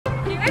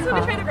guys want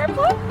to try the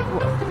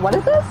GripFlip? What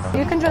is this?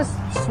 You can just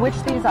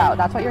switch these out.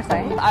 That's what you're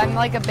saying? I'm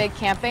like a big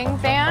camping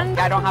fan.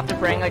 I don't have to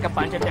bring like a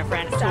bunch of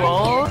different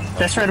tools.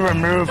 This would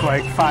remove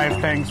like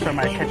 5 things from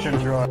my kitchen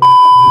drawer.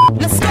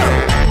 Let's go!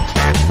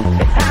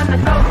 It's time to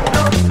go,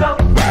 go,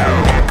 go.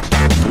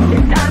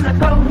 It's time to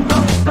go.